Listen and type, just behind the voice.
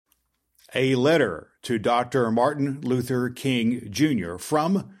A letter to Dr. Martin Luther King Jr.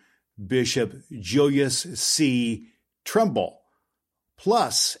 from Bishop Julius C. Trimble,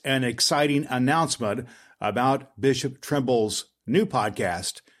 plus an exciting announcement about Bishop Trimble's new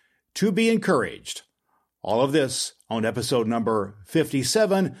podcast, To Be Encouraged. All of this on episode number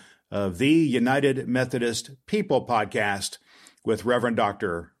 57 of the United Methodist People Podcast with Reverend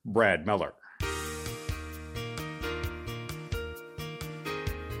Dr. Brad Miller.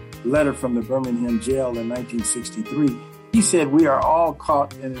 Letter from the Birmingham jail in 1963. He said, "We are all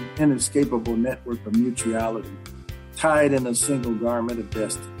caught in an inescapable network of mutuality, tied in a single garment of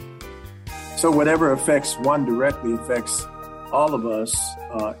destiny. So whatever affects one directly affects all of us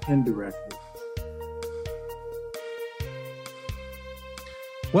indirectly."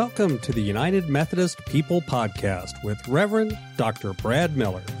 Welcome to the United Methodist People Podcast with Reverend Dr. Brad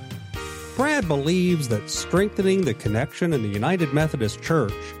Miller. Brad believes that strengthening the connection in the United Methodist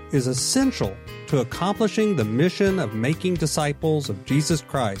Church is essential to accomplishing the mission of making disciples of Jesus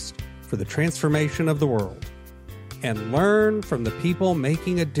Christ for the transformation of the world, and learn from the people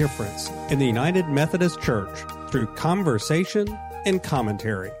making a difference in the United Methodist Church through conversation and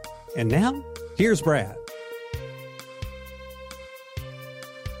commentary. And now, here's Brad.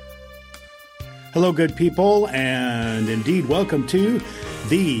 Hello, good people, and indeed welcome to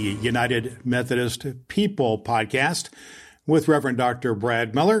the United Methodist People Podcast with Reverend Dr.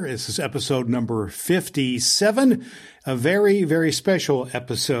 Brad Miller. This is episode number 57, a very, very special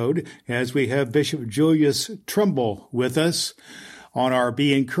episode as we have Bishop Julius Trimble with us on our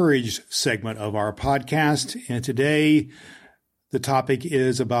Be Encouraged segment of our podcast. And today, the topic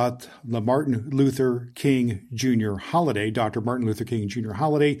is about the Martin Luther King Jr. holiday, Dr. Martin Luther King Jr.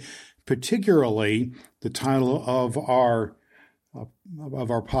 holiday. Particularly, the title of our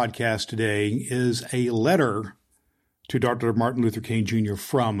podcast today is A Letter to Dr. Martin Luther King Jr.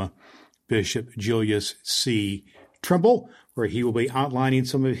 from Bishop Julius C. Trimble, where he will be outlining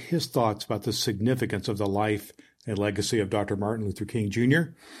some of his thoughts about the significance of the life and legacy of Dr. Martin Luther King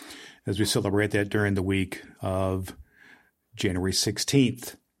Jr. as we celebrate that during the week of January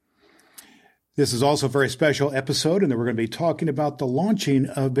 16th. This is also a very special episode, and then we're going to be talking about the launching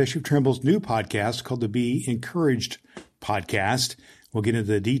of Bishop Trimble's new podcast called the Be Encouraged Podcast. We'll get into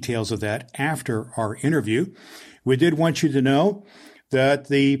the details of that after our interview. We did want you to know that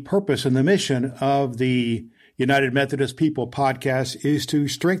the purpose and the mission of the United Methodist People Podcast is to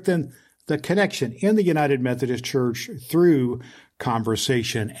strengthen the connection in the United Methodist Church through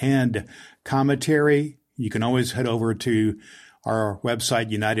conversation and commentary. You can always head over to our website,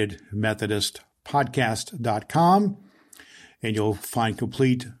 UnitedMethodistPodcast.com, and you'll find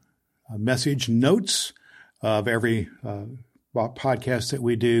complete message notes of every podcast that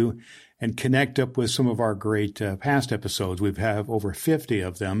we do and connect up with some of our great past episodes. We have over 50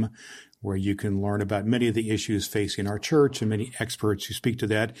 of them where you can learn about many of the issues facing our church and many experts who speak to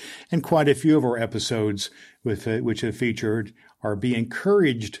that, and quite a few of our episodes which have featured our Be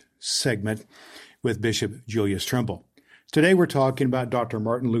Encouraged segment with Bishop Julius Trimble. Today we're talking about Dr.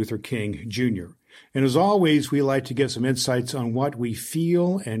 Martin Luther King Jr. And as always, we like to give some insights on what we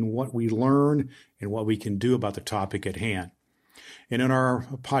feel and what we learn and what we can do about the topic at hand. And in our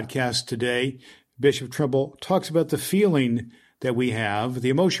podcast today, Bishop Trimble talks about the feeling that we have, the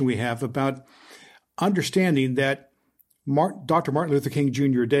emotion we have about understanding that Dr. Martin Luther King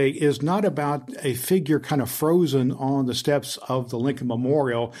Jr. Day is not about a figure kind of frozen on the steps of the Lincoln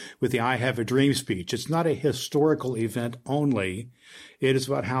Memorial with the I Have a Dream speech. It's not a historical event only. It is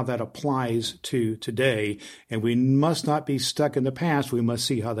about how that applies to today. And we must not be stuck in the past. We must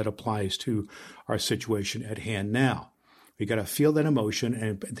see how that applies to our situation at hand now. We got to feel that emotion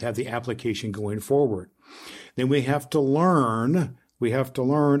and have the application going forward. Then we have to learn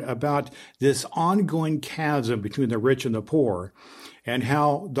about this ongoing chasm between the rich and the poor and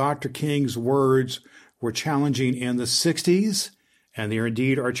how Dr. King's words were challenging in the 60s, and they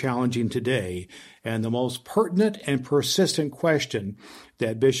indeed are challenging today. And the most pertinent and persistent question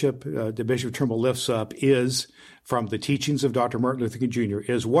that Bishop Trimble lifts up is, from the teachings of Dr. Martin Luther King Jr.,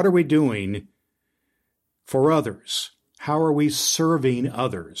 is what are we doing for others? How are we serving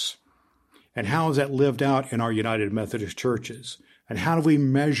others? And how is that lived out in our United Methodist churches? And how do we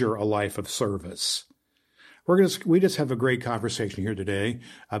measure a life of service? We just have a great conversation here today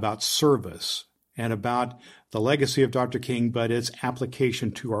about service and about the legacy of Dr. King, but its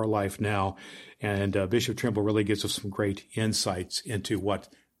application to our life now. And Bishop Trimble really gives us some great insights into what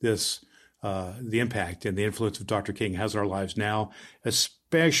the impact and the influence of Dr. King has in our lives now,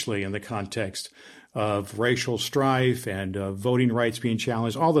 especially in the context of racial strife and voting rights being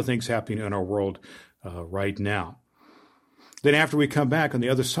challenged, all the things happening in our world right now. Then after we come back on the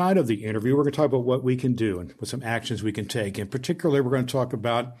other side of the interview, we're going to talk about what we can do and what some actions we can take. And particularly, we're going to talk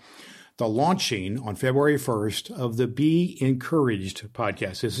about the launching on February 1st of the Be Encouraged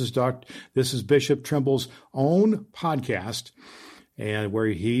podcast. This is Bishop Trimble's own podcast, and where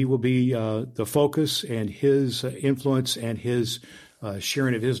he will be the focus, and his influence and his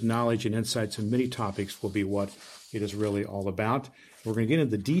sharing of his knowledge and insights in many topics will be what it is really all about. We're going to get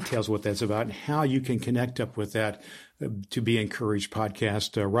into the details of what that's about and how you can connect up with that to Be Encouraged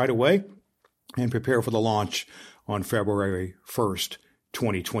podcast right away and prepare for the launch on February 1st,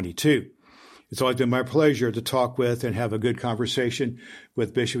 2022. It's always been my pleasure to talk with and have a good conversation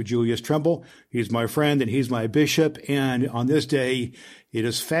with Bishop Julius Trimble. He's my friend and he's my bishop. And on this day, it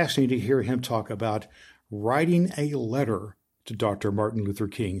is fascinating to hear him talk about writing a letter to Dr. Martin Luther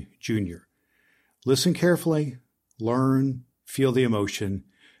King Jr. Listen carefully, learn, feel the emotion,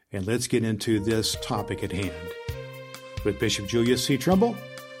 and let's get into this topic at hand. With Bishop Julius C. Trimble,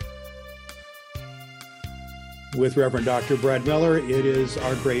 with Reverend Dr. Brad Miller, it is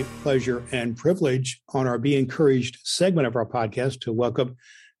our great pleasure and privilege on our Be Encouraged segment of our podcast to welcome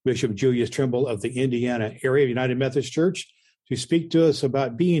Bishop Julius Trimble of the Indiana area of United Methodist Church to speak to us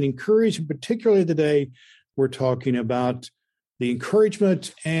about being encouraged. And particularly today, we're talking about the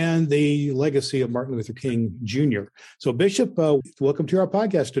encouragement and the legacy of Martin Luther King Jr. So, Bishop, welcome to our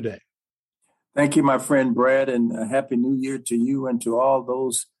podcast today. Thank you, my friend Brad, and a Happy New Year to you and to all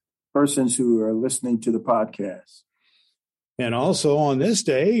those persons who are listening to the podcast. And also on this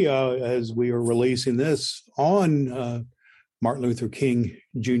day, as we are releasing this on Martin Luther King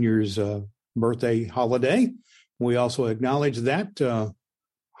Jr.'s birthday holiday, we also acknowledge that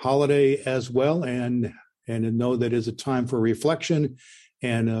holiday as well and know that it's a time for reflection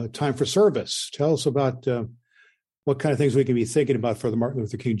and a time for service. Tell us about what kind of things we can be thinking about for the Martin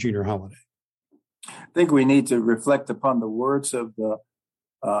Luther King Jr. holiday. I think we need to reflect upon the words of the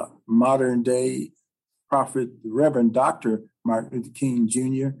modern day prophet, the Reverend Dr. Martin Luther King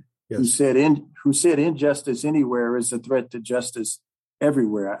Jr., yes, who said injustice anywhere is a threat to justice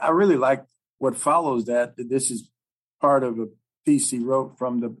everywhere. I really like what follows that. This is part of a piece he wrote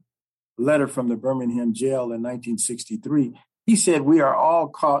from the letter from the Birmingham jail in 1963. He said, "We are all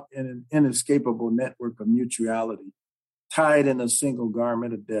caught in an inescapable network of mutuality, tied in a single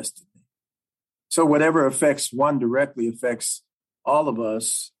garment of destiny." So whatever affects one directly affects all of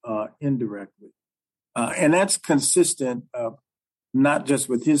us indirectly. And that's consistent, not just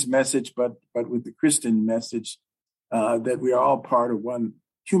with his message, but with the Christian message, that we are all part of one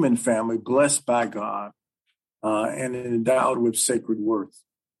human family, blessed by God, and endowed with sacred worth.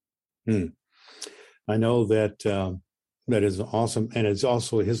 I know that that is awesome. And it's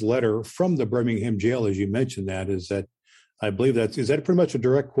also his letter from the Birmingham jail, as you mentioned, I believe is that pretty much a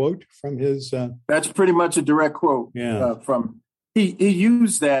direct quote from his? That's pretty much a direct quote. Yeah. He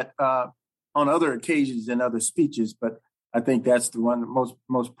used that on other occasions in other speeches, but I think that's the one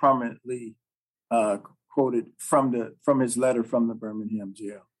most prominently quoted from his letter from the Birmingham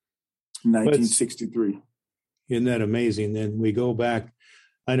jail in 1963. Isn't that amazing? Then we go back.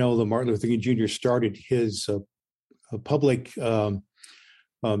 I know that Martin Luther King Jr. started his public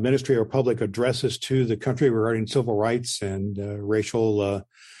ministry or public addresses to the country regarding civil rights and racial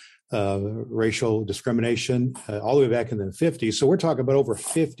discrimination all the way back in the 50s. So we're talking about over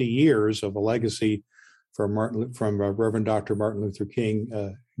 50 years of a legacy from Reverend Dr. Martin Luther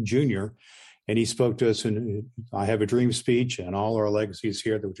King Jr. And he spoke to us in I Have a Dream speech and all our legacies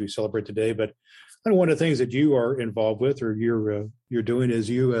here that we celebrate today. But one of the things that you are involved with or you're doing is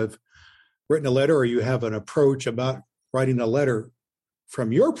you have written a letter or you have an approach about writing a letter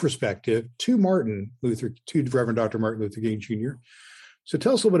from your perspective to Reverend Dr. Martin Luther King Jr. So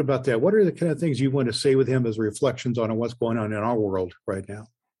tell us a little bit about that. What are the kind of things you want to say with him as reflections on what's going on in our world right now?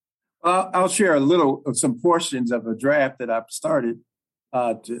 I'll share some portions of a draft that I've started.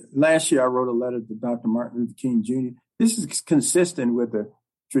 Last year, I wrote a letter to Dr. Martin Luther King Jr. This is consistent with the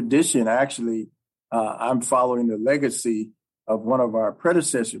tradition. Actually, I'm following the legacy of one of our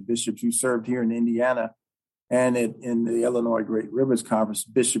predecessor bishops who served here in Indiana and in the Illinois Great Rivers Conference,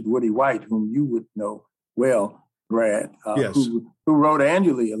 Bishop Woody White, whom you would know well, Brad, yes, who wrote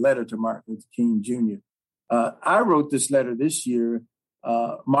annually a letter to Martin Luther King Jr. I wrote this letter this year,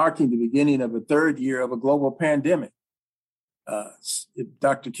 marking the beginning of a third year of a global pandemic. If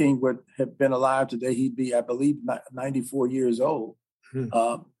Dr. King would have been alive today, he'd be, I believe, 94 years old.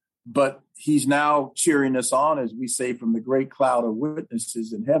 But he's now cheering us on, as we say, from the great cloud of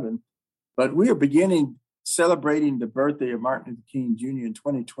witnesses in heaven. But we are celebrating the birthday of Martin Luther King Jr. in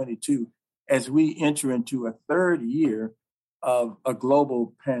 2022 as we enter into a third year of a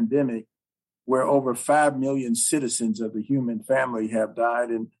global pandemic. where over 5 million citizens of the human family have died,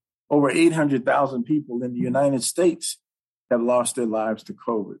 and over 800,000 people in the United States have lost their lives to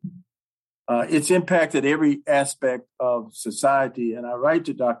COVID. It's impacted every aspect of society. And I write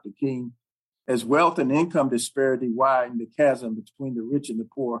to Dr. King, as wealth and income disparity widen the chasm between the rich and the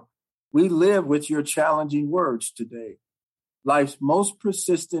poor, we live with your challenging words today. Life's most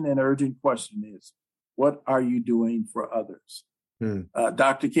persistent and urgent question is, what are you doing for others?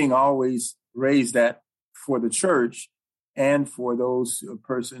 Dr. King always raised that for the church and for those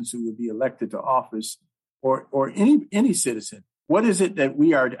persons who would be elected to office or any citizen. What is it that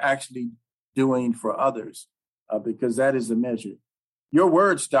we are actually doing for others? Because that is the measure. Your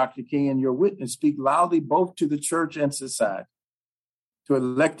words, Dr. King, and your witness speak loudly both to the church and society, to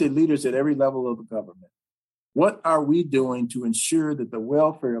elected leaders at every level of the government. What are we doing to ensure that the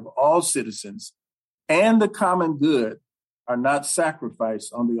welfare of all citizens and the common good are not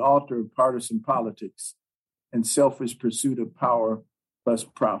sacrificed on the altar of partisan politics and selfish pursuit of power plus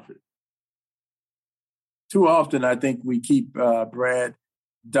profit? Too often, I think we keep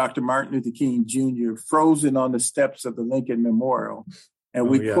Dr. Martin Luther King Jr. frozen on the steps of the Lincoln Memorial, and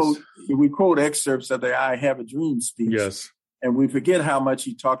we quote excerpts of the "I Have a Dream" speech. Yes, and we forget how much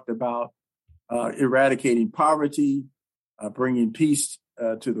he talked about eradicating poverty, bringing peace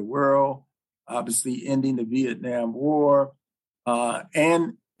to the world, obviously ending the Vietnam War,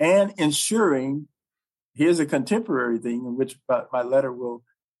 and ensuring. Here's a contemporary thing in which my letter will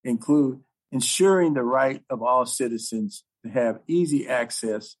include: ensuring the right of all citizens to have easy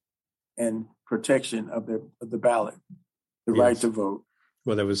access and protection of the ballot, the right to vote.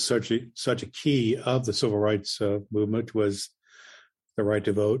 Well, that was such a key of the civil rights movement, was the right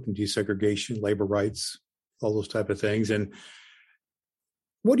to vote and desegregation, labor rights, all those type of things. And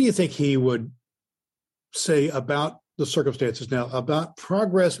what do you think he would say about the circumstances now, about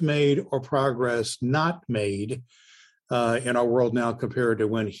progress made or progress not made in our world now compared to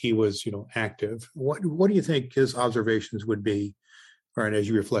when he was, active? What do you think his observations would be, Brian, as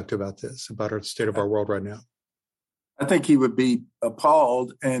you reflect about this, about our state of our world right now? I think he would be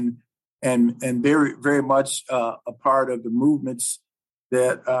appalled and very, very much a part of the movements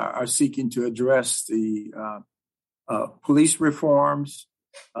that are seeking to address the police reforms,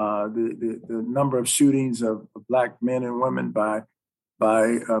 the number of shootings of Black men and women by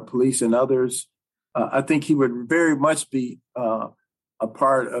police and others. I think he would very much be a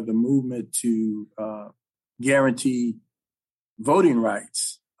part of the movement to guarantee voting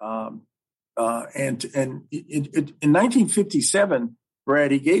rights. And in 1957,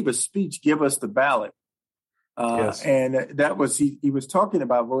 Brad, he gave a speech, "Give Us the Ballot." And that was, he was talking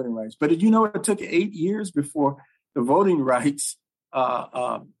about voting rights. But did you know it took 8 years before the voting rights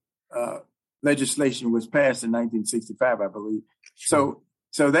legislation was passed in 1965, I believe. Sure.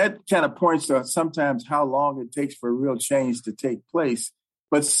 So that kind of points to sometimes how long it takes for a real change to take place.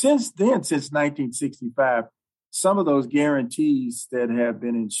 But since then, since 1965, some of those guarantees that have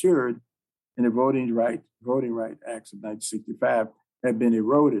been ensured in the Voting Right Acts of 1965 have been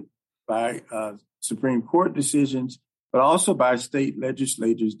eroded by Supreme Court decisions, but also by state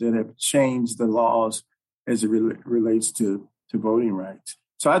legislatures that have changed the laws as it relates to voting rights.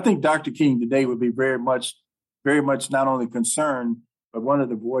 So I think Dr. King today would be very much not only concerned, but one of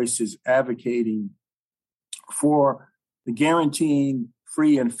the voices advocating for the guaranteeing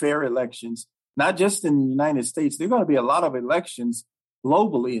free and fair elections, not just in the United States. There are going to be a lot of elections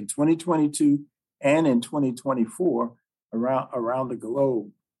globally in 2022 and in 2024 around the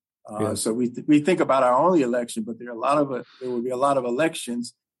globe. So we think about our only election, but there will be a lot of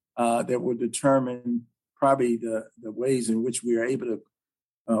elections that will determine probably the ways in which we are able to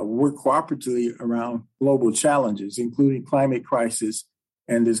work cooperatively around global challenges, including climate crisis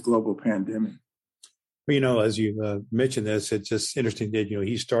and this global pandemic. Well, as you mentioned this, it's just interesting that,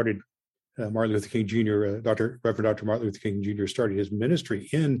 he started Martin Luther King Jr., Reverend Dr. Martin Luther King Jr. started his ministry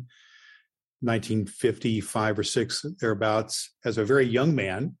in 1955 or 6, thereabouts, as a very young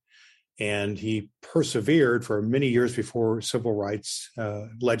man. And he persevered for many years before civil rights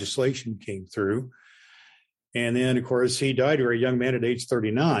legislation came through. And then, of course, he died a very young man at age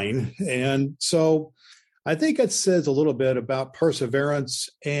 39. And so I think it says a little bit about perseverance,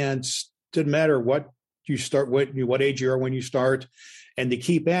 and didn't matter what you start, what age you are when you start, and to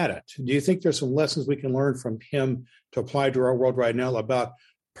keep at it. Do you think there's some lessons we can learn from him to apply to our world right now about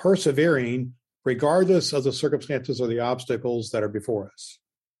persevering regardless of the circumstances or the obstacles that are before us?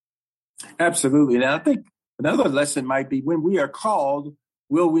 Absolutely. And I think another lesson might be, when we are called,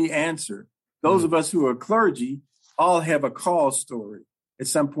 will we answer? Those of us who are clergy all have a call story. At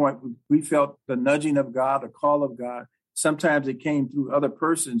some point, we felt the nudging of God, the call of God. Sometimes it came through other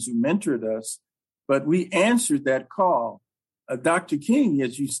persons who mentored us, but we answered that call. Dr. King,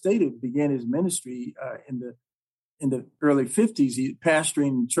 as you stated, began his ministry in the early 50s. He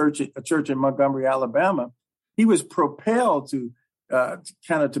pastoring a church in Montgomery, Alabama. He was propelled to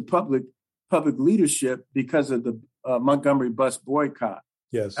public leadership because of the Montgomery bus boycott.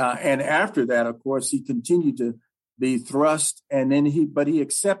 Yes. And after that, of course, he continued to be thrust, and then he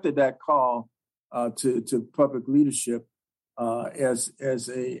accepted that call to public leadership as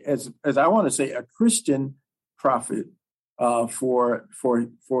I want to say a Christian prophet for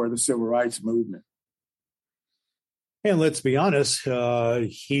the civil rights movement. And let's be honest,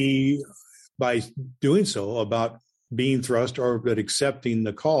 he, by doing so, about being thrust or but accepting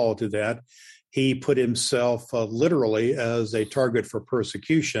the call to that, he put himself literally as a target for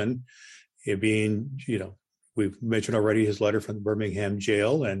persecution. It being, we've mentioned already his letter from the Birmingham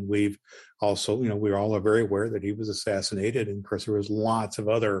jail, and we've also, we all are very aware that he was assassinated. And of course, there was lots of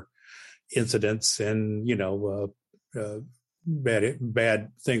other incidents and,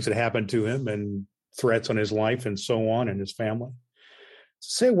 bad things that happened to him and threats on his life and so on and his family.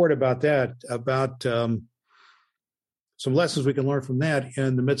 Say a word about that, about some lessons we can learn from that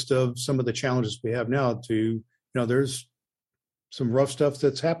in the midst of some of the challenges we have now there's some rough stuff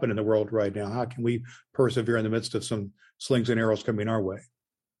that's happened in the world right now. How can we persevere in the midst of some slings and arrows coming our way?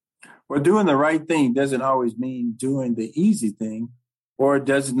 Well, doing the right thing doesn't always mean doing the easy thing, or it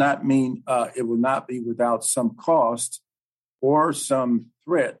does not mean it will not be without some cost or some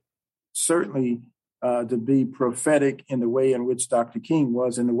threat. Certainly to be prophetic in the way in which Dr. King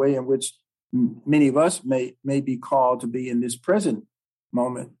was, in the way in which many of us may be called to be in this present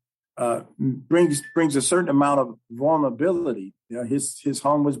moment, brings a certain amount of vulnerability. His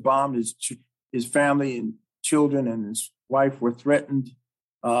home was bombed, his family and children and his wife were threatened,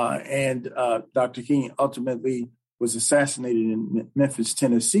 and Dr. King ultimately was assassinated in Memphis,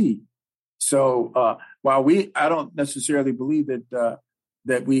 Tennessee. So while I don't necessarily believe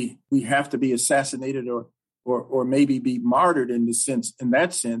that we have to be assassinated or maybe be martyred in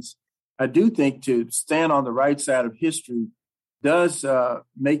that sense, I do think to stand on the right side of history does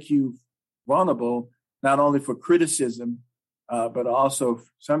make you vulnerable, not only for criticism, but also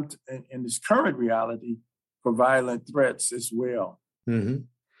in this current reality for violent threats as well. Mm-hmm.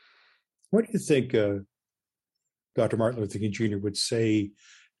 What do you think Dr. Martin Luther King Jr. would say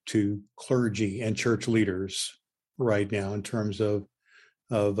to clergy and church leaders right now in terms of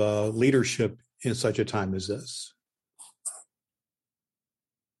leadership in such a time as this?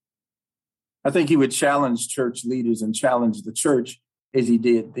 I think he would challenge church leaders and challenge the church as he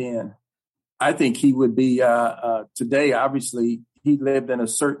did then. I think he would be today. Obviously, he lived and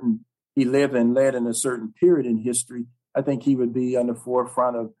led in a certain period in history. I think he would be on the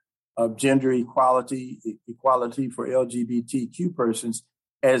forefront of gender equality for LGBTQ persons,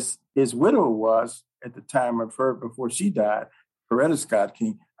 as his widow was at the time of her before she died, Coretta Scott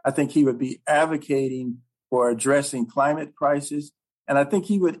King. I think he would be advocating for addressing climate crisis. And I think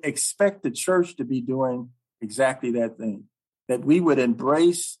he would expect the church to be doing exactly that thing, that we would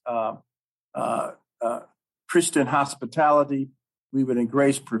embrace Christian hospitality. We would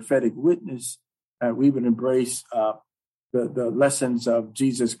embrace prophetic witness. We would embrace the lessons of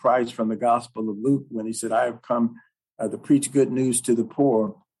Jesus Christ from the Gospel of Luke when he said, I have come to preach good news to the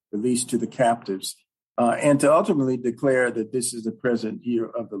poor, release to the captives, and to ultimately declare that this is the present year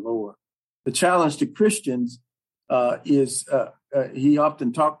of the Lord. The challenge to Christians is he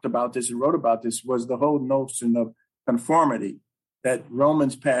often talked about this and wrote about this, was the whole notion of conformity, that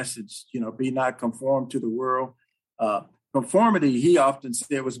Romans passage, be not conformed to the world. Conformity, he often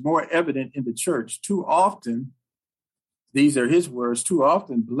said, was more evident in the church. Too often, these are his words, too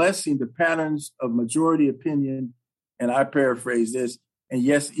often blessing the patterns of majority opinion, and I paraphrase this, and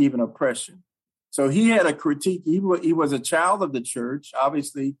yes, even oppression. So he had a critique. He was a child of the church,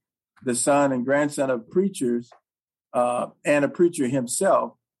 obviously the son and grandson of preachers, and a preacher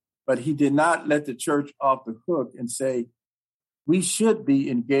himself, but he did not let the church off the hook and say, we should be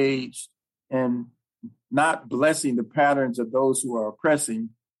engaged in not blessing the patterns of those who are oppressing,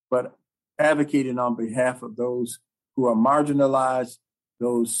 but advocating on behalf of those who are marginalized,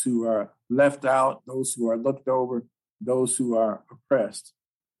 those who are left out, those who are looked over, those who are oppressed.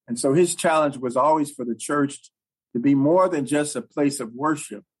 And so his challenge was always for the church to be more than just a place of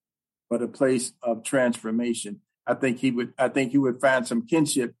worship, but a place of transformation. I think he would find some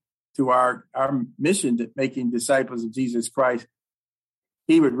kinship to our mission to making disciples of Jesus Christ.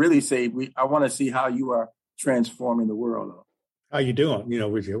 He would really say, I want to see how you are transforming the world. How you doing? We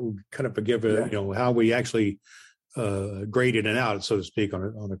kind of forgive, how we actually graded it out, so to speak,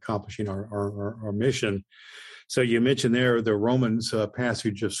 on accomplishing our mission. So you mentioned there the Romans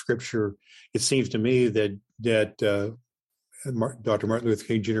passage of Scripture. It seems to me that Dr. Martin Luther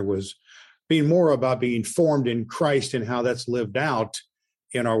King Jr. was being more about being formed in Christ and how that's lived out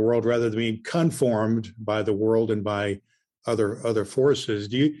in our world rather than being conformed by the world and by other forces.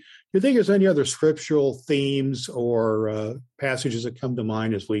 Do you think there's any other scriptural themes or passages that come to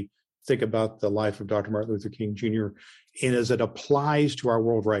mind as we think about the life of Dr. Martin Luther King Jr. and as it applies to our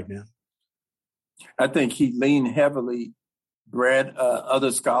world right now? I think he leaned heavily, Brad.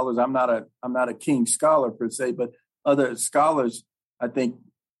 Other scholars, I'm not a King scholar per se, but other scholars, I think,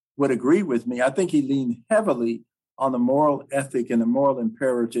 would agree with me. I think he leaned heavily on the moral ethic and the moral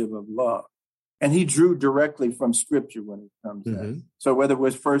imperative of love. And he drew directly from Scripture when it comes to that. So whether it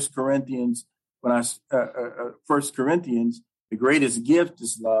was 1 Corinthians, the greatest gift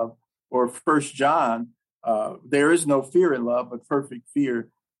is love, or 1 John, there is no fear in love, but perfect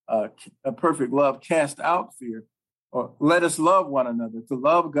love cast out fear. Or let us love one another. To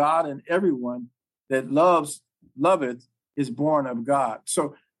love God, and everyone that loveth is born of God.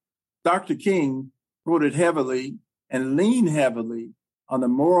 So Dr. King quoted heavily and leaned heavily on the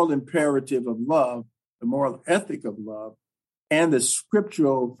moral imperative of love, the moral ethic of love, and the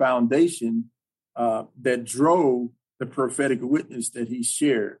scriptural foundation that drove the prophetic witness that he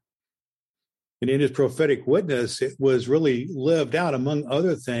shared. And in his prophetic witness, it was really lived out, among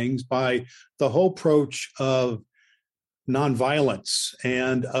other things, by the whole approach of nonviolence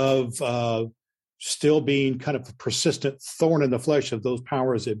and of still being kind of a persistent thorn in the flesh of those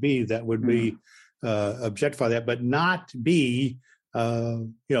powers that be that would be objectify that, but not be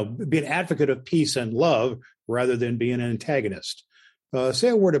be an advocate of peace and love rather than being an antagonist. Say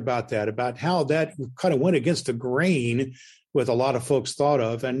a word about that, about how that kind of went against the grain with a lot of folks thought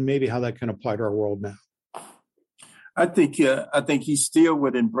of, and maybe how that can apply to our world now. I think he still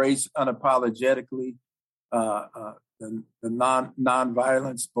would embrace unapologetically the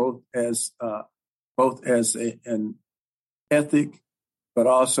nonviolence, both as an ethic, but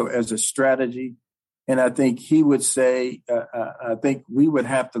also as a strategy. And I think he would say, I think we would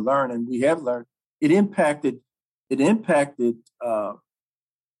have to learn, and we have learned. It impacted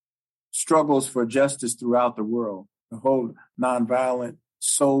struggles for justice throughout the world, the whole nonviolent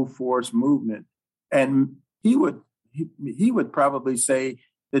soul force movement. And he would probably say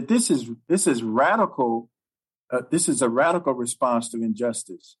that this is radical. This is a radical response to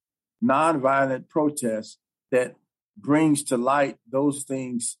injustice, nonviolent protest that brings to light those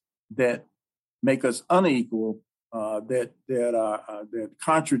things that make us unequal, that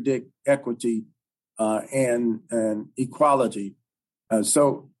contradict equity and equality.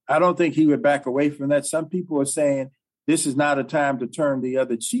 So I don't think he would back away from that. Some people are saying this is not a time to turn the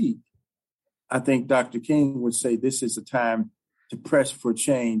other cheek. I think Dr. King would say this is a time to press for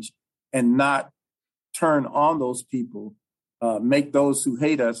change and not turn on those people, make those who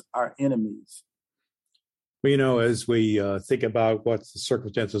hate us our enemies. Well, as we think about what the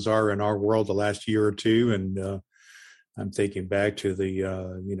circumstances are in our world the last year or two, and I'm thinking back to the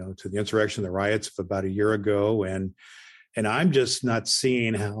to the insurrection, the riots of about a year ago, and I'm just not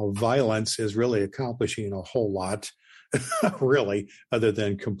seeing how violence is really accomplishing a whole lot, really, other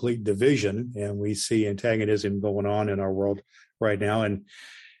than complete division. And we see antagonism going on in our world right now. And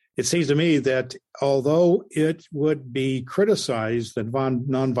it seems to me that although it would be criticized, the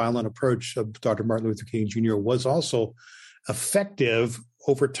nonviolent approach of Dr. Martin Luther King Jr. was also effective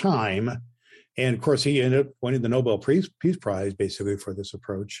over time. And of course, he ended up winning the Nobel Peace Prize basically for this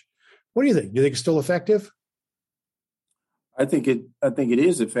approach. What do you think? Do you think it's still effective? I think it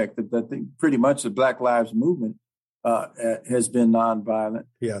is effective. I think pretty much the Black Lives Movement has been nonviolent.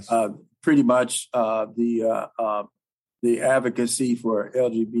 Yes. Pretty much the advocacy for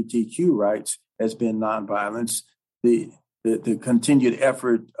LGBTQ rights has been nonviolence. The continued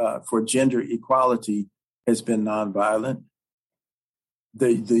effort for gender equality has been nonviolent.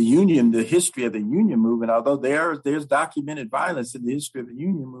 The history of the union movement, although there's documented violence in the history of the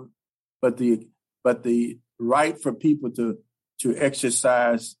union movement, but the right for people to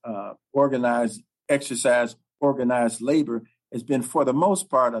exercise organized labor has been, for the most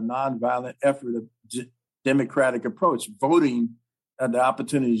part, a nonviolent effort of democratic approach, voting, the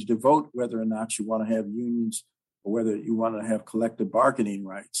opportunities to vote whether or not you want to have unions or whether you want to have collective bargaining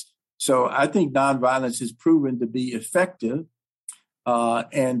rights. So I think nonviolence has proven to be effective,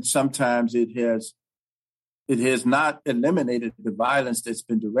 and sometimes it has not eliminated the violence that's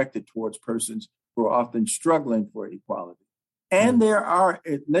been directed towards persons who are often struggling for equality. And there are,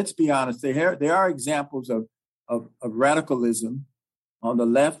 let's be honest, there are examples of radicalism on the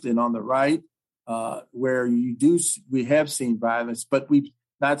left and on the right, where we have seen violence, but we've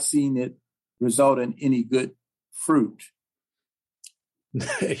not seen it result in any good fruit.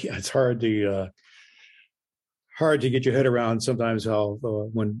 Yeah, it's hard to get your head around sometimes how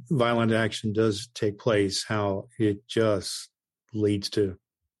when violent action does take place, how it just leads to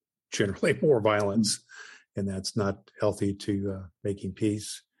generally more violence, and that's not healthy to making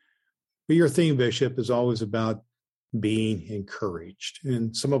peace. But your theme, Bishop, is always about being encouraged,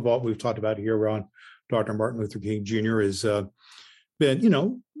 and some of what we've talked about here on Dr. Martin Luther King Jr. has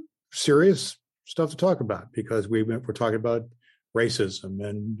been, serious stuff to talk about, because we're talking about racism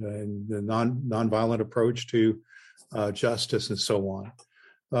and the nonviolent approach to justice and so on.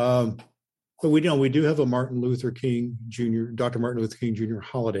 But we do have a Martin Luther King Jr., Dr. Martin Luther King Jr.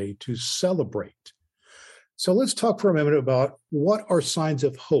 holiday to celebrate. So let's talk for a minute about what are signs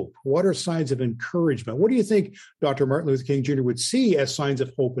of hope? What are signs of encouragement? What do you think Dr. Martin Luther King Jr. would see as signs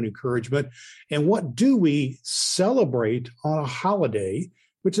of hope and encouragement? And what do we celebrate on a holiday,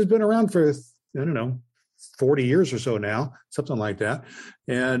 which has been around for, 40 years or so now, something like that?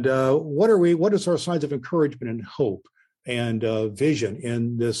 And what is our signs of encouragement and hope and vision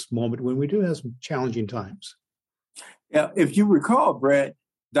in this moment when we do have some challenging times? Yeah, if you recall, Brad,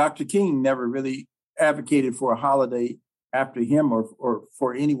 Dr. King never really advocated for a holiday after him or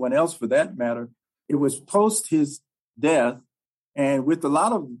for anyone else for that matter. It was post his death, and with a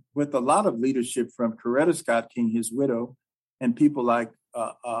lot of leadership from Coretta Scott King, his widow, and people like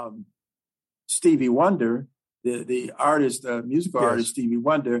Stevie Wonder, the artist, musical artist Stevie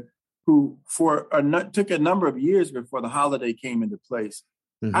Wonder, who took a number of years before the holiday came into place.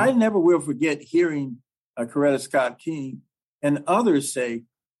 Mm-hmm. I never will forget hearing Coretta Scott King and others say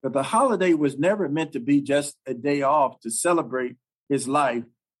that the holiday was never meant to be just a day off to celebrate his life,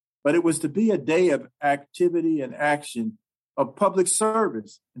 but it was to be a day of activity and action, of public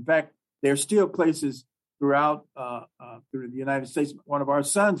service. In fact, there are still places throughout through the United States. One of our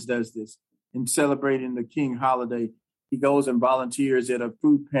sons does this in celebrating the King holiday. He goes and volunteers at a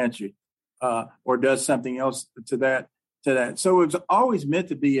food pantry or does something else to that. So it was always meant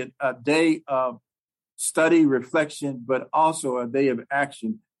to be a day of study, reflection, but also a day of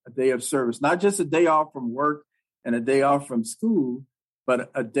action, a day of service, not just a day off from work and a day off from school,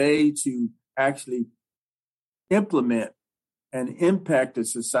 but a day to actually implement and impact the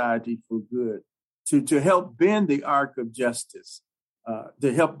society for good, to help bend the arc of justice,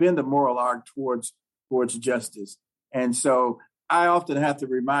 to help bend the moral arc towards justice. And so I often have to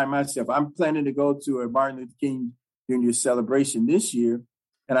remind myself, I'm planning to go to a Martin Luther King Jr. celebration this year,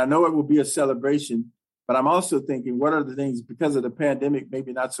 and I know it will be a celebration, but I'm also thinking, what are the things, because of the pandemic,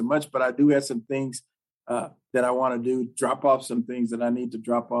 maybe not so much, but I do have some things that I want to do, drop off some things that I need to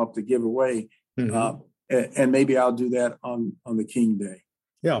drop off to give away. Mm-hmm. And maybe I'll do that on the King Day.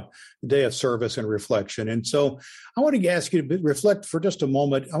 Yeah, the day of service and reflection. And so I want to ask you to reflect for just a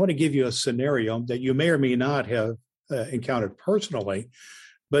moment. I want to give you a scenario that you may or may not have encountered personally,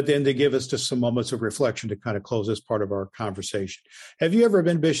 but then to give us just some moments of reflection to kind of close this part of our conversation. Have you ever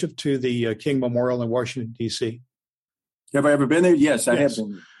been, Bishop, to the King Memorial in Washington, D.C.? Have I ever been there? Yes, I have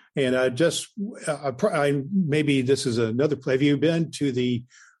been. And maybe this is another play. Have you been to the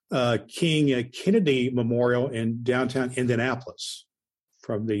King Kennedy Memorial in downtown Indianapolis,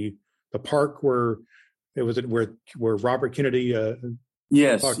 from the park where Robert Kennedy?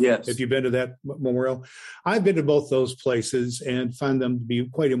 Yes. Have you been to that memorial? I've been to both those places and find them to be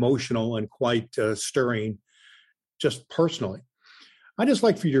quite emotional and quite stirring, just personally. I'd just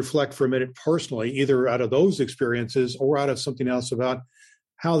like for you to reflect for a minute personally, either out of those experiences or out of something else, about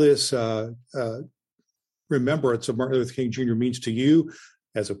how this remembrance of Martin Luther King Jr. means to you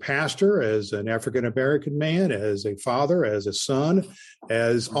as a pastor, as an African-American man, as a father, as a son,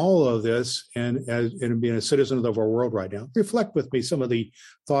 as all of this, and being a citizen of our world right now. Reflect with me some of the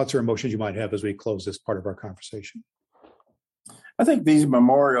thoughts or emotions you might have as we close this part of our conversation. I think these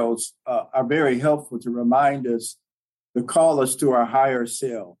memorials are very helpful to remind us, to call us to our higher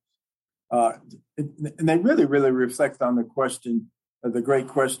self. And they really, really reflect on the question, the great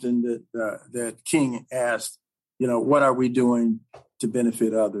question that King asked, what are we doing to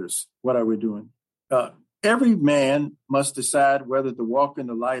benefit others? What are we doing? Every man must decide whether to walk in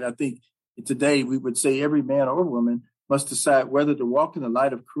the light. I think today we would say every man or woman must decide whether to walk in the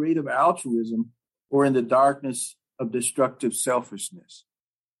light of creative altruism or in the darkness of destructive selfishness.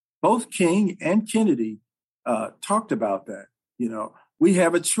 Both King and Kennedy talked about that. We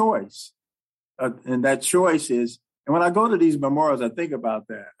have a choice. And that choice is, and when I go to these memorials, I think about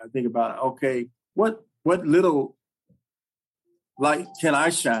that. I think about, okay, what little light can I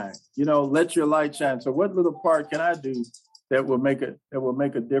shine? Let your light shine. So what little part can I do that will make a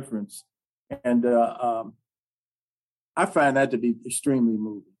difference? And I find that to be extremely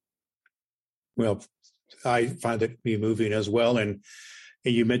moving. Well, I find that to be moving as well. And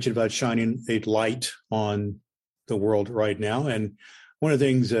you mentioned about shining a light on the world right now. And one of the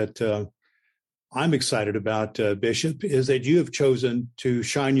things that I'm excited about, Bishop, is that you have chosen to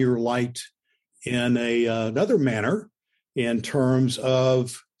shine your light in another manner in terms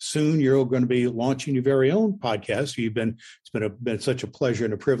of soon you're going to be launching your very own podcast. It's been such a pleasure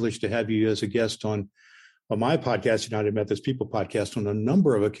and a privilege to have you as a guest on my podcast, United Methodist People Podcast, on a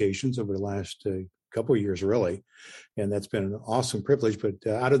number of occasions over the last couple of years, really. And that's been an awesome privilege.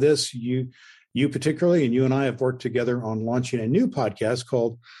 But out of this, you particularly, and you and I have worked together on launching a new podcast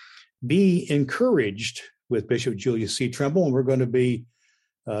called Be Encouraged with Bishop Julius C. Trimble. And we're going to be,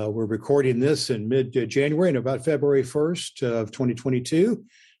 we're recording this in mid-January, and about February 1st of 2022,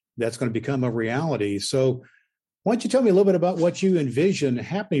 that's going to become a reality. So why don't you tell me a little bit about what you envision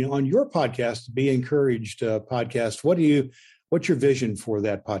happening on your podcast, Be Encouraged podcast? What's your vision for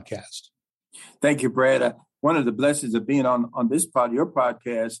that podcast? Thank you, Brad. One of the blessings of being on this your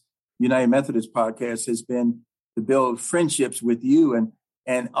podcast, United Methodist Podcast, has been to build friendships with you,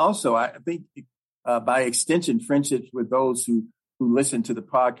 and also I think by extension friendships with those who listen to the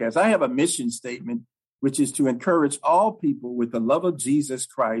podcast. I have a mission statement, which is to encourage all people with the love of Jesus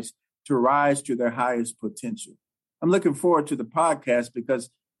Christ to rise to their highest potential. I'm looking forward to the podcast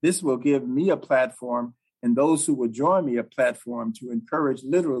because this will give me a platform, and those who will join me a platform to encourage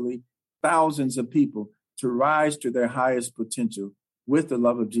literally thousands of people to rise to their highest potential with the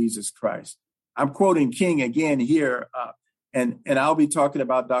love of Jesus Christ. I'm quoting King again here, and I'll be talking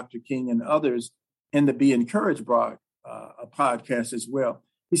about Dr. King and others in the Be Encouraged a podcast as well.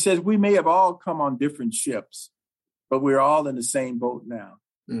 He says, we may have all come on different ships, but we're all in the same boat now.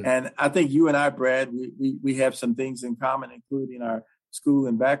 And I think you and I, Brad, we have some things in common, including our school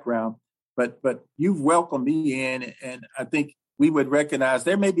and background, but you've welcomed me in, and I think we would recognize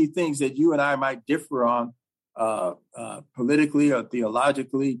there may be things that you and I might differ on politically or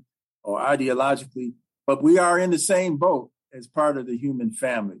theologically or ideologically, but we are in the same boat as part of the human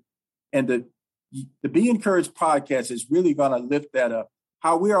family. And the Be Encouraged podcast is really going to lift that up,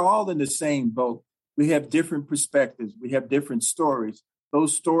 how we are all in the same boat. We have different perspectives. We have different stories.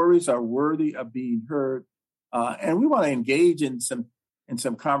 Those stories are worthy of being heard. And we want to engage in some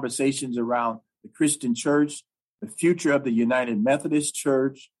conversations around the Christian church, the future of the United Methodist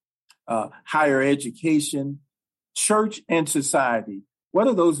Church, higher education, church and society. What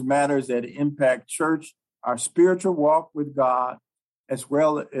are those matters that impact church, our spiritual walk with God, as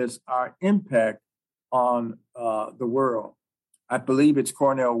well as our impact on the world? I believe it's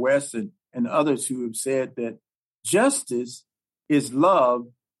Cornel West and others who have said that justice is love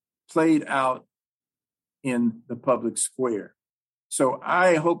played out in the public square. So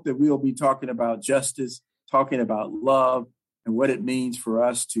I hope that we'll be talking about justice, talking about love, and what it means for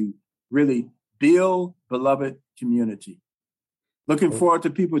us to really build beloved community. Looking forward to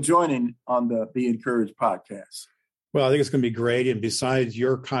people joining on the Be Encouraged podcast. Well, I think it's going to be great. And besides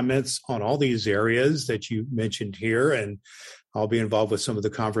your comments on all these areas that you mentioned here, and I'll be involved with some of the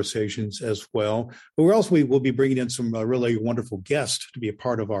conversations as well. But we will be bringing in some really wonderful guests to be a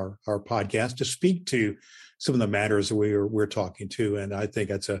part of our podcast to speak to some of the matters that we're talking to. And I think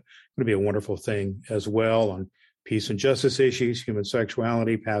that's going to be a wonderful thing as well on peace and justice issues, human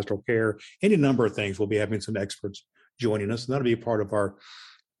sexuality, pastoral care, any number of things. We'll be having some experts joining us, and that'll be a part of our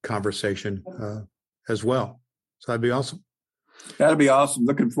conversation as well. So that'd be awesome. That'll be awesome.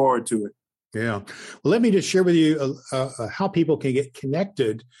 Looking forward to it. Yeah. Well, let me just share with you how people can get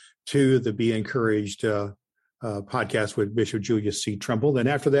connected to the Be Encouraged podcast with Bishop Julius C. Trimble. And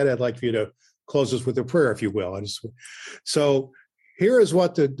after that, I'd like for you to close us with a prayer, if you will. So here is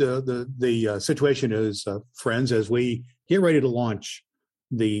what the situation is, friends, as we get ready to launch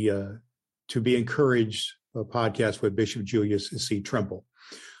the To Be Encouraged podcast with Bishop Julius C. Trimble.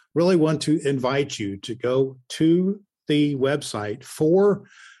 Really want to invite you to go to the website for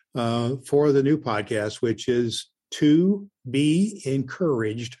the new podcast, which is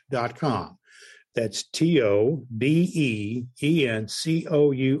tobeencouraged.com. That's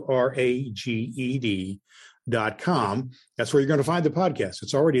tobeencouraged.com. That's where you're going to find the podcast.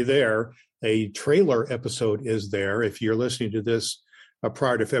 It's already there. A trailer episode is there if you're listening to this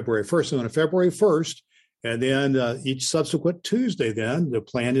prior to February 1st. And on February 1st, and then each subsequent Tuesday, then the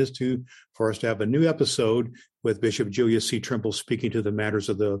plan is for us to have a new episode with Bishop Julius C. Trimble speaking to the matters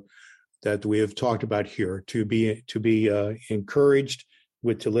that we have talked about here, to be encouraged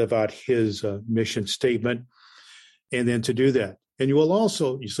to live out his mission statement, and then to do that. And you will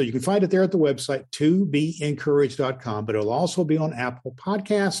also, so you can find it there at the website, tobeencouraged.com, but it'll also be on Apple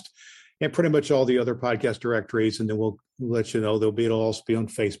Podcast and pretty much all the other podcast directories. And then we'll let you know it'll also be on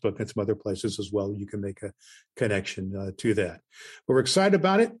Facebook and some other places as well. You can make a connection to that. But we're excited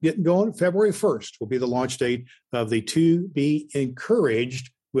about it. Getting going. February 1st will be the launch date of the To Be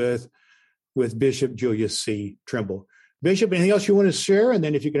Encouraged with Bishop Julius C. Trimble. Bishop, anything else you want to share? And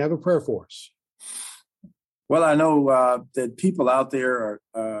then if you can have a prayer for us. Well, I know that people out there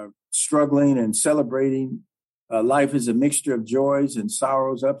are struggling and celebrating. Life is a mixture of joys and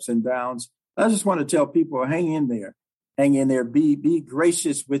sorrows, ups and downs. I just want to tell people, hang in there. Hang in there. Be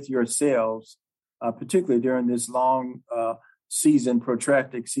gracious with yourselves, particularly during this long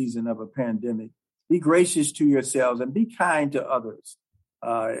protracted season of a pandemic. Be gracious to yourselves and be kind to others.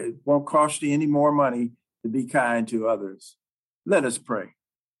 It won't cost you any more money to be kind to others. Let us pray.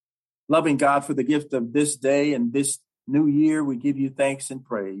 Loving God, for the gift of this day and this new year, we give you thanks and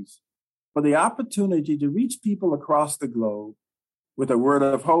praise for the opportunity to reach people across the globe with a word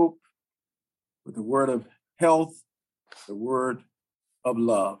of hope, with a word of health, the word of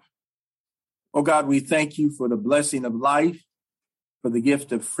love. Oh God, we thank you for the blessing of life, for the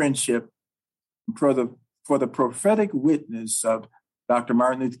gift of friendship, for the prophetic witness of Dr.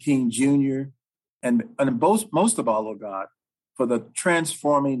 Martin Luther King Jr., and most of all, oh God, for the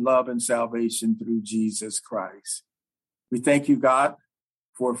transforming love and salvation through Jesus Christ. We thank you, God,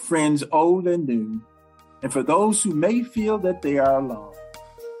 for friends old and new, and for those who may feel that they are alone.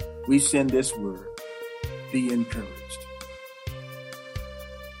 We send this word. Be encouraged.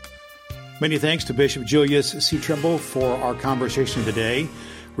 Many thanks to Bishop Julius C. Trimble for our conversation today,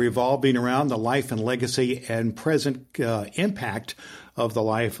 revolving around the life and legacy and present impact of the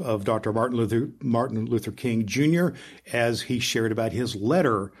life of Dr. Martin Luther King Jr. as he shared about his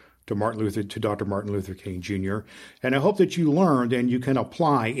letter to Dr. Martin Luther King Jr. And I hope that you learned and you can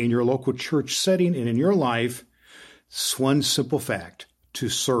apply in your local church setting and in your life one simple fact: to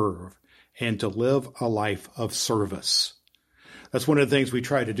serve and to live a life of service. That's one of the things we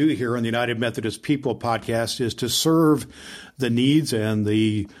try to do here on the United Methodist People podcast, is to serve the needs and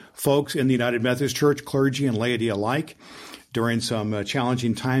the folks in the United Methodist Church, clergy and laity alike, during some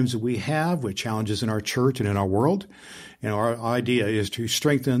challenging times that we have with challenges in our church and in our world. And our idea is to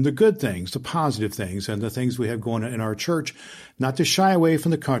strengthen the good things, the positive things, and the things we have going on in our church, not to shy away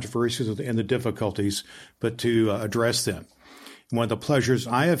from the controversies and the difficulties, but to address them. One of the pleasures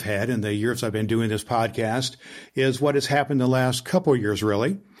I have had in the years I've been doing this podcast is what has happened the last couple of years,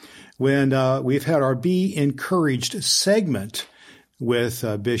 really, when we've had our Be Encouraged segment with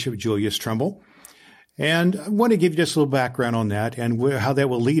Bishop Julius Trimble. And I want to give you just a little background on that and how that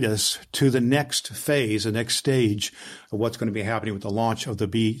will lead us to the next phase, the next stage of what's going to be happening with the launch of the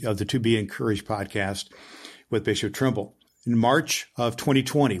To Be Encouraged podcast with Bishop Trimble. In March of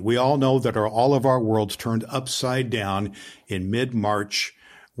 2020, we all know that all of our worlds turned upside down in mid-March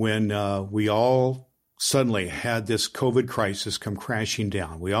when we all suddenly had this COVID crisis come crashing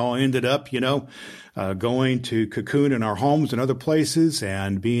down. We all ended up, going to cocoon in our homes and other places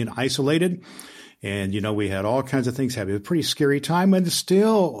and being isolated. And, we had all kinds of things happen. It was a pretty scary time, and it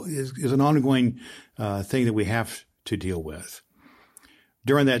still is an ongoing thing that we have to deal with.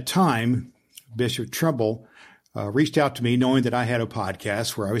 During that time, Bishop Trimble reached out to me knowing that I had a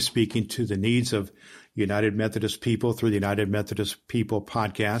podcast where I was speaking to the needs of United Methodist people through the United Methodist People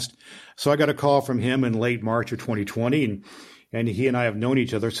podcast. So I got a call from him in late March of 2020, and he and I have known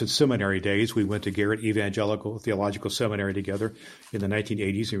each other since seminary days. We went to Garrett Evangelical Theological Seminary together in the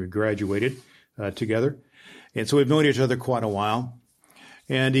 1980s, and we graduated together. And so we've known each other quite a while.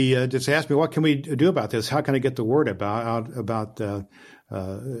 And he just asked me, what can we do about this? How can I get the word about to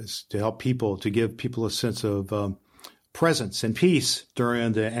help people, to give people a sense of presence and peace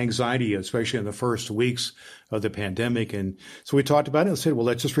during the anxiety, especially in the first weeks of the pandemic. And so we talked about it and said, well,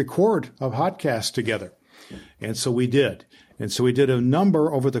 let's just record a podcast together. And so we did. And so we did a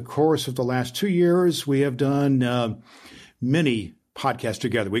number over the course of the last 2 years. We have done many podcasts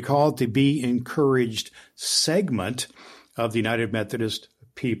together. We call it the Be Encouraged segment of the United Methodist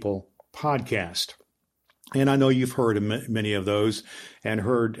People podcast. And I know you've heard of many of those and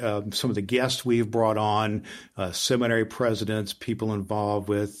heard some of the guests we've brought on, seminary presidents, people involved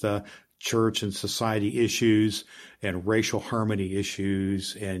with church and society issues and racial harmony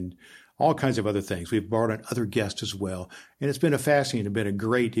issues and all kinds of other things. We've brought on other guests as well. And it's been a fascinating, it's been a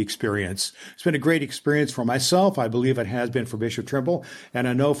great experience. It's been a great experience for myself. I believe it has been for Bishop Trimble. And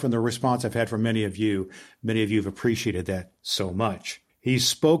I know from the response I've had from many of you have appreciated that so much. He's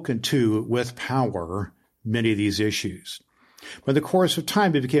spoken to with power many of these issues. But in the course of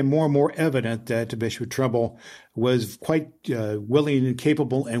time, it became more and more evident that Bishop Trimble was quite willing and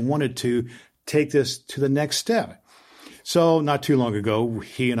capable and wanted to take this to the next step. So not too long ago,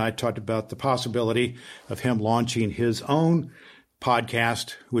 he and I talked about the possibility of him launching his own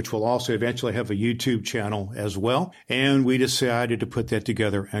podcast, which will also eventually have a YouTube channel as well. And we decided to put that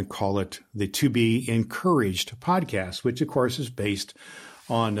together and call it the To Be Encouraged podcast, which of course is based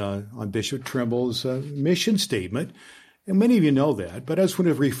on Bishop Trimble's mission statement. And many of you know that, but I just want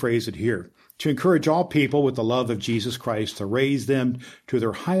to rephrase it here. To encourage all people with the love of Jesus Christ, to raise them to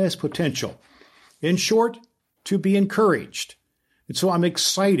their highest potential. In short, to be encouraged. And so I'm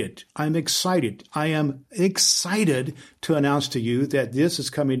excited. I am excited to announce to you that this is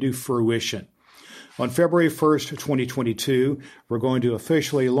coming to fruition. On February 1st, 2022, we're going to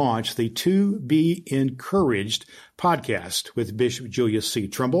officially launch the To Be Encouraged podcast with Bishop Julius C.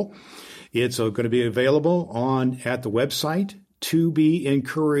 Trimble. It's going to be available at the website,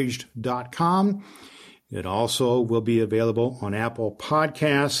 tobeencouraged.com. It also will be available on Apple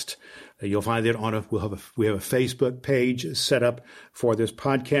Podcast. You'll find it we have a Facebook page set up for this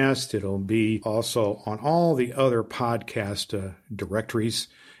podcast. It'll be also on all the other podcast directories,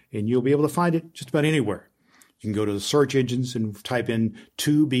 and you'll be able to find it just about anywhere. You can go to the search engines and type in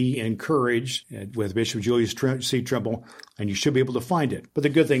To Be Encouraged with Bishop Julius C. Trimble, and you should be able to find it. But the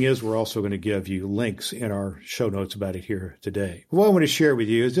good thing is we're also going to give you links in our show notes about it here today. What I want to share with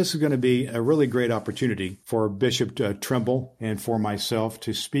you is this is going to be a really great opportunity for Bishop Trimble and for myself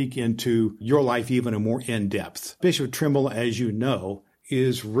to speak into your life even more in depth. Bishop Trimble, as you know,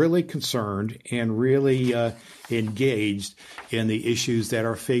 is really concerned and really engaged in the issues that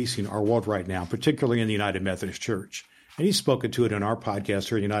are facing our world right now, particularly in the United Methodist Church. And he's spoken to it in our podcast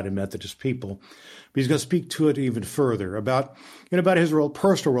here, United Methodist People. But he's going to speak to it even further about his real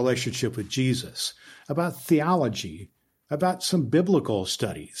personal relationship with Jesus, about theology, about some biblical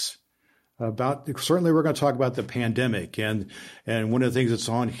studies. Certainly we're going to talk about the pandemic, and one of the things that's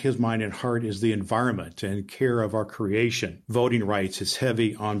on his mind and heart is the environment and care of our creation. Voting rights is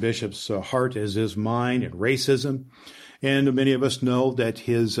heavy on Bishop's heart, as is mine, and racism. And many of us know that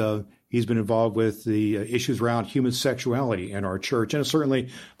he's been involved with the issues around human sexuality in our church, and certainly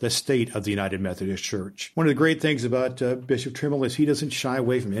the state of the United Methodist Church. One of the great things about Bishop Trimble is he doesn't shy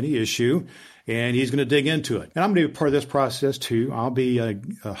away from any issue, and he's going to dig into it. And I'm going to be part of this process, too. I'll be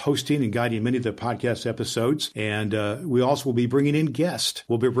hosting and guiding many of the podcast episodes, and we also will be bringing in guests.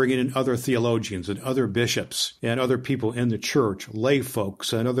 We'll be bringing in other theologians and other bishops and other people in the church, lay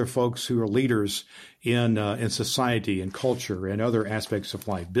folks and other folks who are leaders in society and culture and other aspects of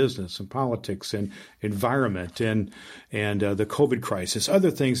life, business and politics and environment and the COVID crisis, other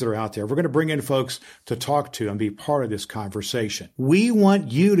things that are out there. We're going to bring in folks to talk to and be part of this conversation. We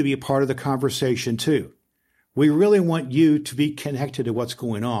want you to be a part of the conversation too. We really want you to be connected to what's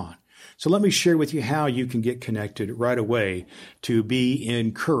going on. So let me share with you how you can get connected right away to be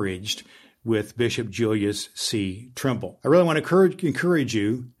encouraged with Bishop Julius C. Trimble. I really want to encourage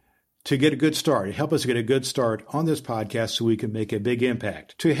you to get a good start, help us get a good start on this podcast so we can make a big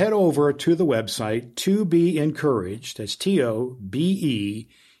impact. To head over to the website, To Be Encouraged, that's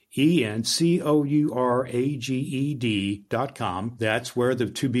TOBENCOURAGED.com. That's where the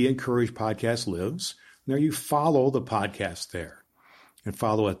To Be Encouraged podcast lives. Now you follow the podcast there and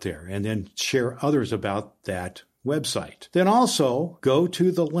follow it there, and then share others about that website. Then also go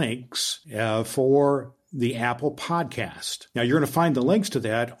to the links for the Apple Podcast. Now, you're going to find the links to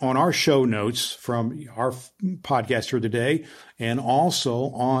that on our show notes from our podcast here today, and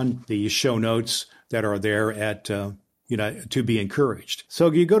also on the show notes that are there at To Be Encouraged.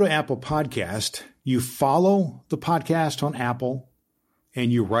 So you go to Apple Podcast, you follow the podcast on Apple,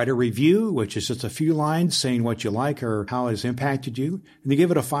 and you write a review, which is just a few lines saying what you like or how it has impacted you, and you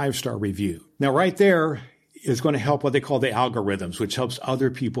give it a 5-star review. Now, right there is going to help what they call the algorithms, which helps other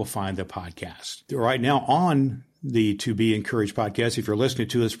people find the podcast. Right now on the To Be Encouraged podcast, if you're listening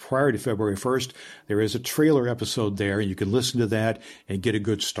to us prior to February 1st, there is a trailer episode there, and you can listen to that and get a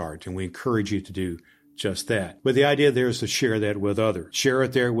good start. And we encourage you to do just that. But the idea there is to share that with others. Share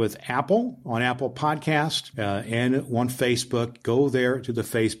it there with Apple, on Apple Podcast, and on Facebook. Go there to the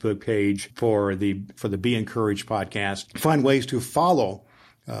Facebook page for the Be Encouraged podcast. Find ways to follow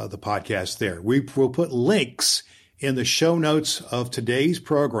the podcast there. We will put links in the show notes of today's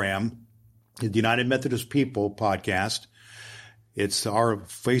program, the United Methodist People podcast. It's our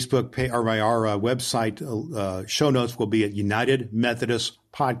Facebook page, or our website show notes will be at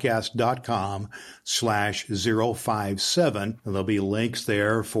unitedmethodistpodcast.com/057. And there'll be links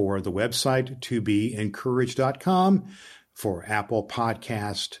there for the website, tobeencouraged.com, for Apple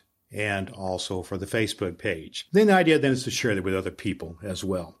Podcast, and also for the Facebook page. Then the idea then is to share that with other people as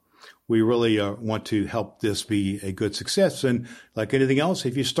well. We really want to help this be a good success. And like anything else,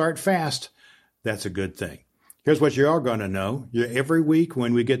 if you start fast, that's a good thing. Here's what you are going to know. Every week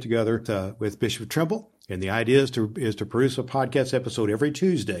when we get together with Bishop Trimble, and the idea is to produce a podcast episode every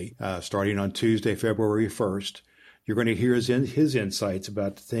Tuesday, starting on Tuesday, February 1st. You're going to hear his insights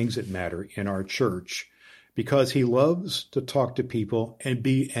about the things that matter in our church, because he loves to talk to people and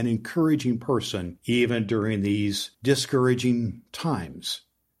be an encouraging person even during these discouraging times,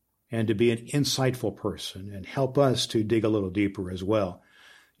 and to be an insightful person and help us to dig a little deeper as well.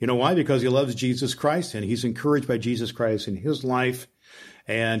 You know why? Because he loves Jesus Christ, and he's encouraged by Jesus Christ in his life,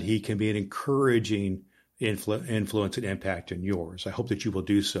 and he can be an encouraging influence and impact in yours. I hope that you will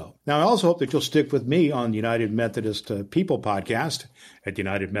do so. Now, I also hope that you'll stick with me on the United Methodist People Podcast at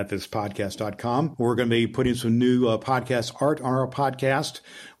UnitedMethodistPodcast.com. We're going to be putting some new podcast art on our podcast.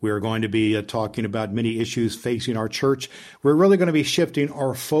 We are going to be talking about many issues facing our church. We're really going to be shifting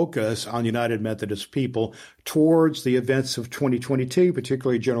our focus on United Methodist People towards the events of 2022,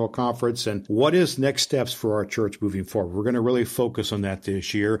 particularly General Conference, and what is next steps for our church moving forward. We're going to really focus on that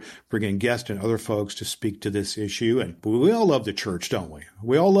this year, bringing guests and other folks to speak to this issue. And we all love the church, don't we?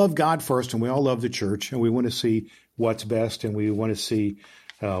 We all love God first, and we all love the church, and we want to see what's best, and we want to see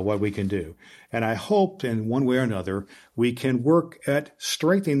what we can do. And I hope in one way or another, we can work at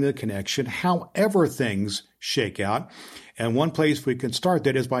strengthening the connection, however things shake out. And one place we can start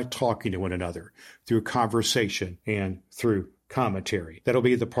that is by talking to one another through conversation and through commentary. That'll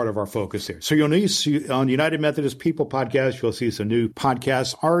be the part of our focus there. So you'll see on United Methodist People Podcast, you'll see some new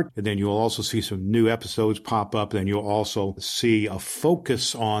podcast art, and then you'll also see some new episodes pop up. And you'll also see a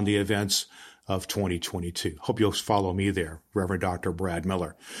focus on the events of 2022. Hope you'll follow me there, Reverend Dr. Brad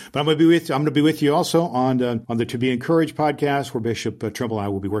Miller. But I'm going to be with you also on the To Be Encouraged podcast, where Bishop Trimble and I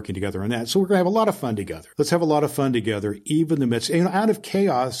will be working together on that. So we're going to have a lot of fun together. Let's have a lot of fun together, even in the midst. Out of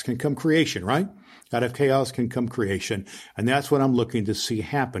chaos can come creation, right? Out of chaos can come creation. And that's what I'm looking to see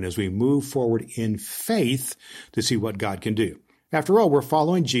happen as we move forward in faith to see what God can do. After all, we're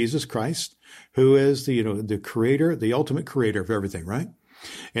following Jesus Christ, who is the creator, the ultimate creator of everything, right?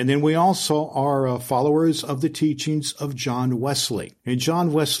 And then we also are followers of the teachings of John Wesley. And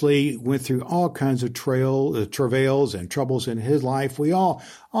John Wesley went through all kinds of travails and troubles in his life.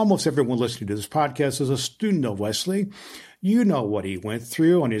 Almost everyone listening to this podcast is a student of Wesley. You know what he went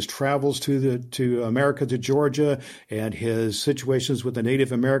through on his travels to America, to Georgia, and his situations with the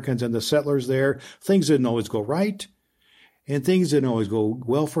Native Americans and the settlers there. Things didn't always go right, and things didn't always go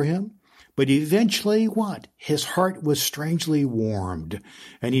well for him. But eventually, what? His heart was strangely warmed,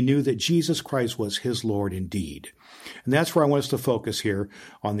 and he knew that Jesus Christ was his Lord indeed. And that's where I want us to focus here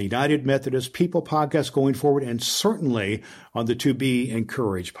on the United Methodist People Podcast going forward, and certainly on the To Be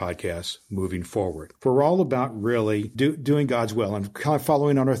Encouraged podcast moving forward. For we're all about really doing God's will, and kind of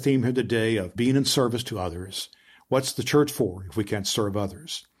following on our theme here today of being in service to others. What's the church for if we can't serve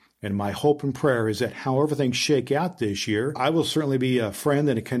others? And my hope and prayer is that however things shake out this year, I will certainly be a friend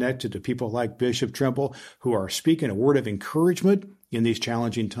and connected to people like Bishop Trimble who are speaking a word of encouragement in these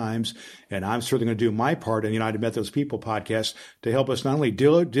challenging times. And I'm certainly going to do my part in the United Methodist People Podcast to help us not only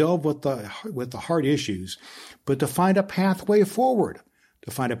deal with the hard issues, but to find a pathway forward,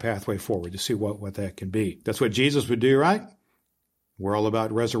 to see what that can be. That's what Jesus would do, right? We're all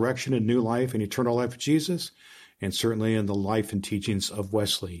about resurrection and new life and eternal life with Jesus. And certainly in the life and teachings of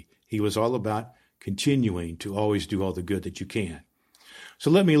Wesley, he was all about continuing to always do all the good that you can.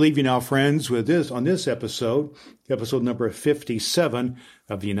 So let me leave you now, friends, with this on this episode number 57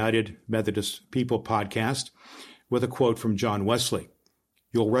 of the United Methodist People Podcast, with a quote from John Wesley.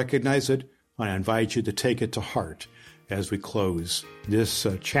 You'll recognize it, and I invite you to take it to heart as we close this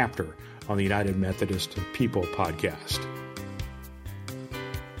chapter on the United Methodist People Podcast.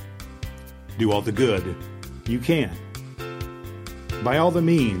 Do all the good you can, by all the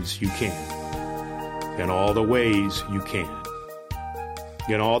means you can, in all the ways you can,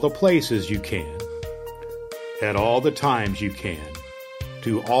 in all the places you can, at all the times you can,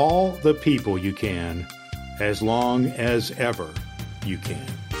 to all the people you can, as long as ever you can.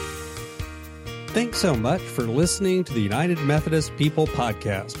 Thanks so much for listening to the United Methodist People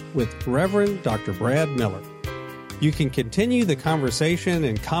Podcast with Reverend Dr. Brad Miller. You can continue the conversation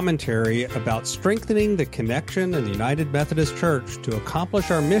and commentary about strengthening the connection in the United Methodist Church to accomplish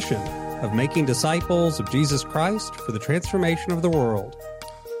our mission of making disciples of Jesus Christ for the transformation of the world.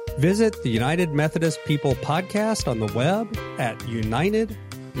 Visit the United Methodist People Podcast on the web at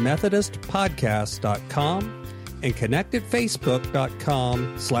UnitedMethodistPodcast.com and connect at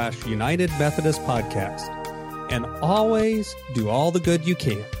Facebook.com/United Methodist Podcast. And always do all the good you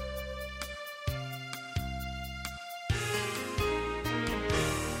can.